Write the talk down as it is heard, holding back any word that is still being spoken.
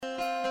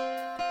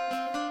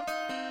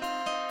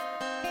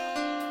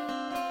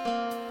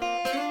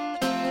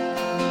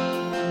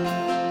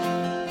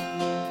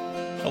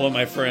Hello,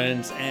 my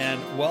friends,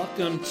 and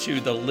welcome to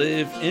the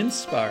Live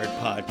Inspired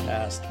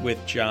podcast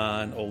with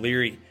John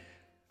O'Leary.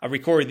 I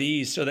record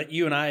these so that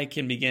you and I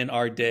can begin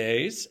our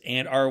days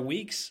and our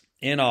weeks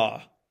in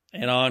awe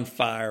and on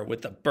fire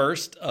with a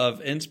burst of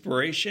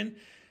inspiration.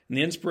 And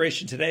the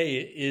inspiration today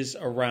is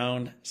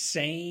around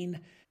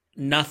saying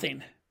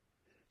nothing.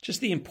 Just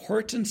the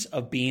importance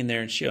of being there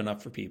and showing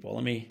up for people.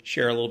 Let me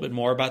share a little bit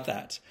more about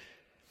that.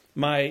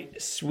 My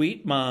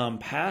sweet mom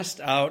passed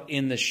out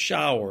in the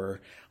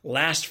shower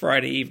last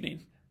Friday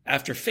evening.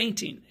 After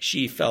fainting,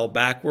 she fell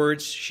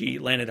backwards, she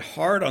landed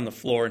hard on the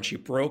floor, and she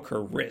broke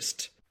her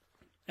wrist.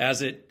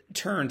 As it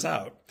turns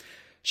out,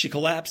 she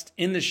collapsed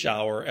in the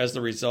shower as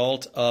the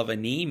result of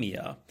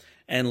anemia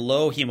and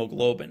low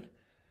hemoglobin.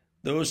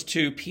 Those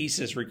two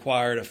pieces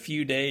required a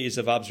few days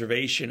of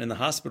observation in the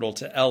hospital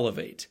to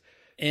elevate.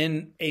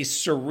 In a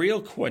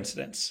surreal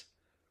coincidence,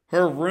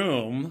 her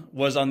room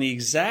was on the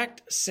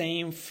exact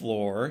same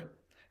floor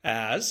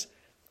as,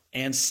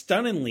 and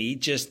stunningly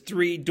just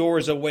 3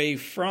 doors away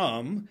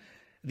from,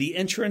 the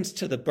entrance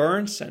to the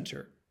burn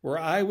center where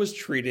I was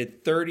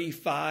treated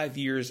 35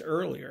 years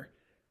earlier.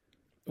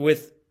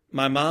 With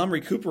my mom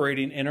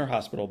recuperating in her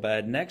hospital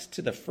bed next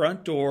to the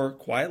front door,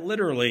 quite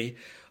literally,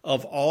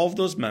 of all of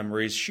those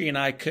memories, she and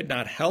I could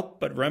not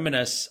help but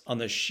reminisce on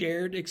the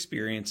shared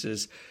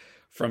experiences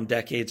from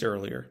decades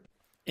earlier.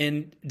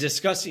 In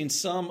discussing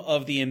some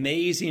of the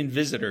amazing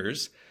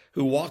visitors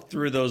who walked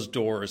through those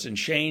doors and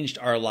changed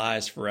our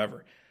lives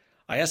forever,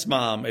 I asked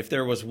Mom if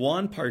there was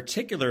one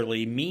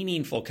particularly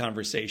meaningful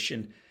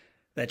conversation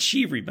that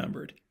she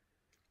remembered.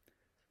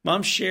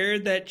 Mom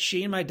shared that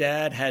she and my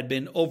dad had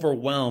been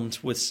overwhelmed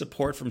with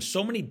support from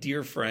so many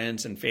dear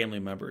friends and family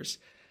members.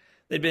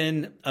 They'd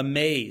been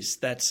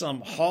amazed that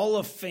some Hall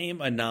of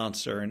Fame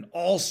announcer and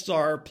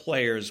all-star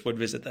players would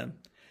visit them.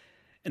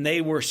 And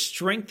they were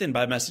strengthened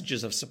by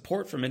messages of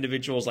support from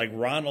individuals like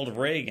Ronald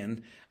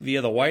Reagan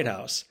via the White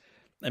House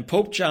and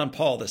Pope John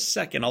Paul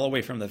II all the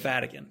way from the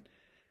Vatican.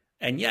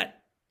 And yet,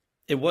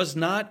 it was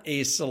not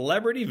a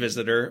celebrity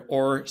visitor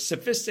or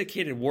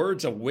sophisticated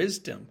words of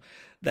wisdom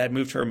that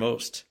moved her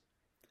most.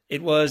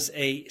 It was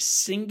a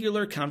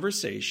singular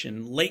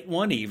conversation late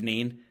one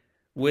evening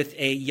with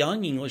a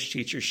young English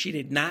teacher she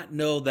did not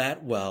know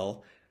that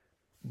well,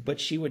 but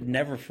she would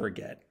never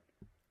forget.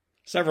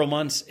 Several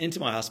months into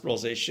my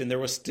hospitalization, there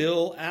was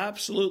still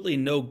absolutely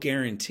no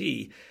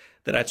guarantee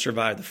that I'd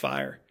survive the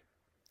fire.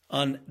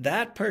 On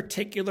that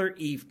particular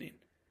evening,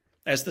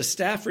 as the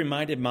staff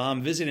reminded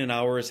Mom visiting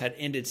hours had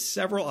ended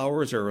several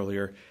hours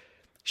earlier,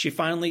 she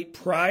finally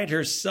pried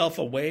herself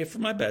away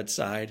from my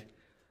bedside,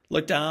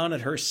 looked down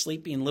at her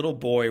sleeping little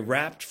boy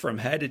wrapped from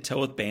head to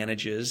toe with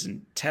bandages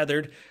and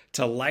tethered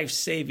to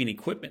life-saving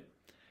equipment.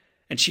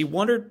 And she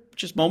wondered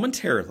just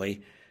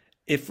momentarily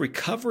if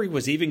recovery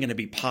was even going to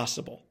be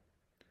possible.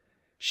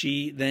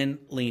 She then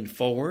leaned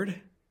forward,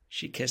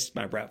 she kissed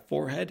my wrapped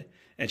forehead,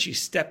 and she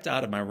stepped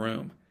out of my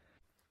room.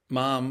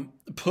 Mom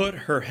put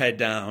her head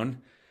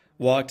down,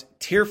 walked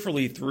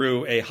tearfully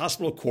through a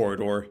hospital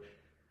corridor,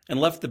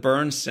 and left the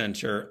burn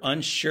center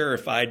unsure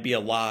if I'd be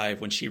alive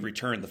when she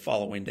returned the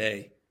following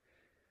day.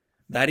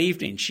 That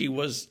evening, she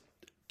was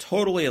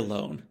totally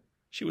alone.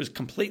 She was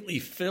completely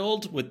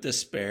filled with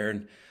despair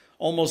and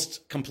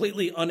almost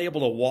completely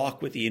unable to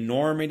walk with the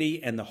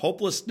enormity and the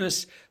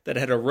hopelessness that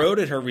had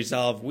eroded her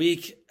resolve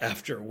week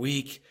after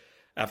week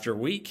after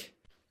week.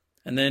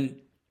 And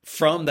then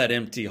from that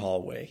empty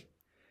hallway,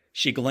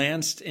 she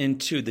glanced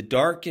into the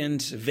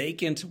darkened,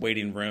 vacant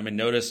waiting room and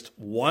noticed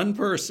one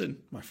person,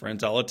 my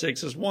friends, all it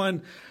takes is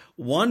one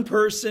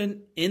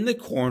person in the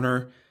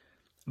corner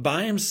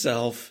by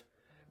himself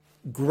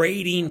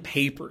grading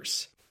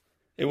papers.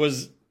 It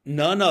was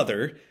none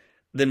other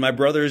than my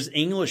brother's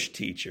English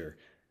teacher,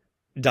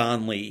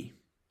 Don Lee.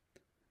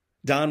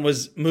 Don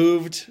was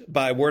moved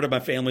by word of my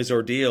family's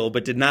ordeal,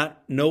 but did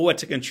not know what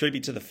to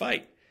contribute to the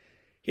fight.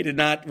 He did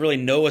not really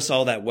know us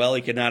all that well.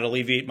 He could not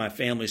alleviate my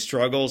family's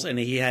struggles, and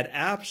he had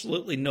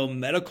absolutely no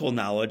medical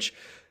knowledge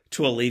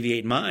to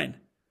alleviate mine.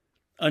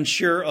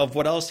 Unsure of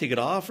what else he could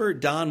offer,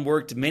 Don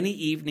worked many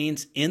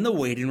evenings in the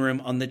waiting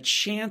room on the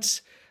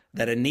chance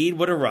that a need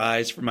would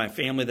arise for my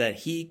family that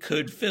he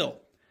could fill.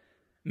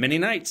 Many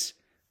nights,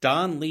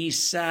 Don Lee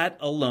sat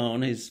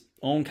alone, his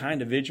own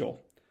kind of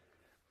vigil.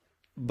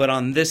 But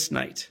on this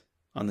night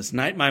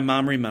my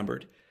mom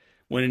remembered,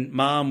 when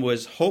Mom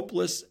was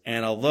hopeless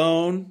and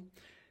alone,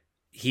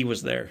 he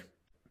was there.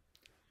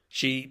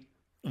 She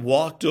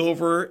walked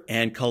over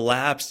and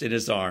collapsed in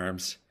his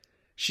arms.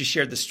 She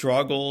shared the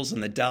struggles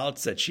and the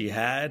doubts that she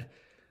had.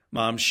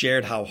 Mom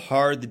shared how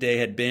hard the day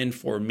had been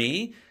for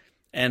me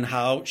and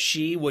how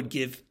she would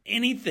give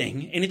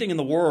anything in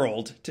the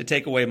world to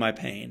take away my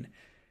pain.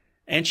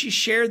 And she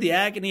shared the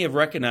agony of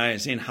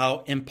recognizing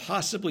how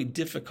impossibly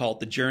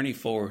difficult the journey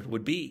forward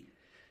would be.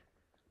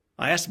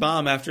 I asked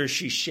Mom after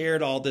she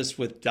shared all this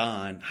with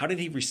Don, how did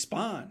he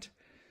respond?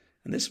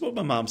 And this is what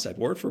my mom said,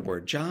 word for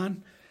word.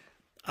 John,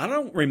 I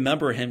don't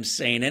remember him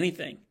saying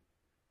anything,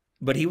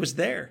 but he was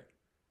there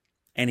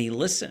and he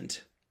listened,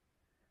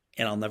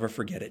 and I'll never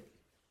forget it.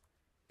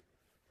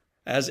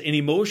 As an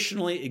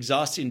emotionally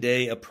exhausting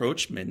day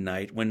approached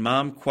midnight, when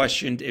Mom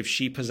questioned if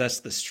she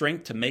possessed the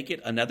strength to make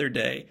it another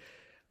day,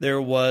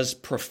 there was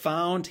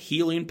profound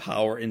healing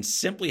power in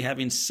simply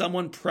having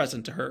someone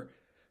present to her,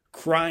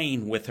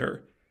 crying with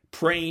her,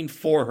 praying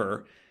for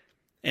her,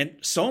 and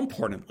so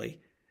importantly,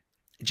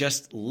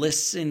 just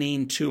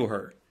listening to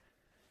her.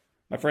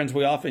 My friends,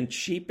 we often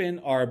cheapen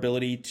our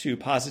ability to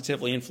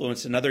positively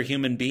influence another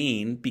human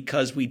being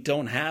because we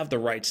don't have the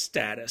right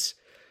status.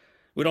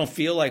 We don't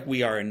feel like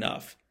we are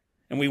enough,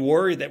 and we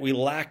worry that we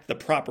lack the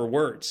proper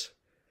words.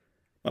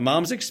 My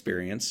mom's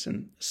experience,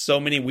 and so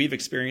many we've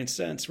experienced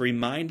since,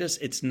 remind us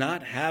it's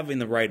not having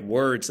the right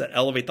words that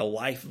elevate the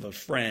life of a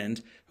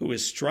friend who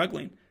is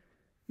struggling.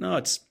 No,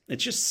 it's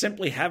just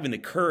simply having the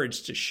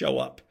courage to show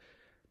up,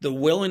 the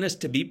willingness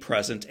to be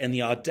present, and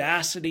the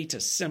audacity to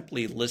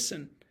simply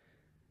listen.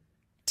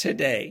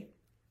 Today,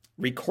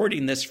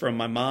 recording this from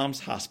my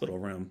mom's hospital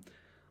room,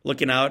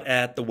 looking out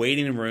at the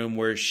waiting room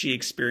where she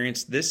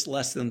experienced this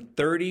less than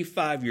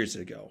 35 years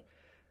ago,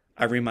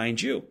 I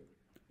remind you,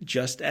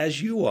 just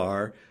as you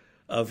are,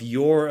 of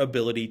your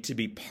ability to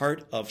be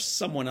part of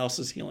someone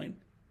else's healing.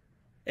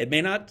 It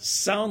may not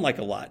sound like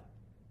a lot,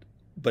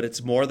 but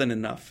it's more than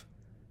enough,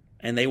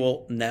 and they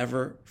will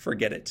never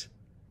forget it.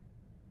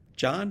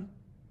 John,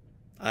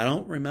 I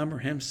don't remember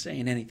him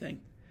saying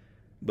anything,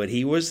 but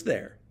he was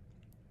there,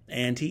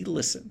 and he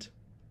listened,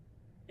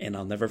 and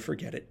I'll never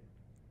forget it.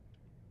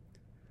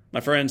 My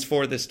friends,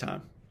 for this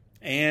time,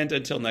 and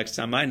until next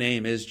time, my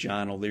name is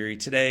John O'Leary.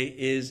 Today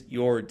is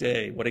your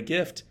day. What a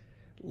gift.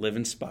 Live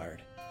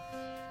inspired.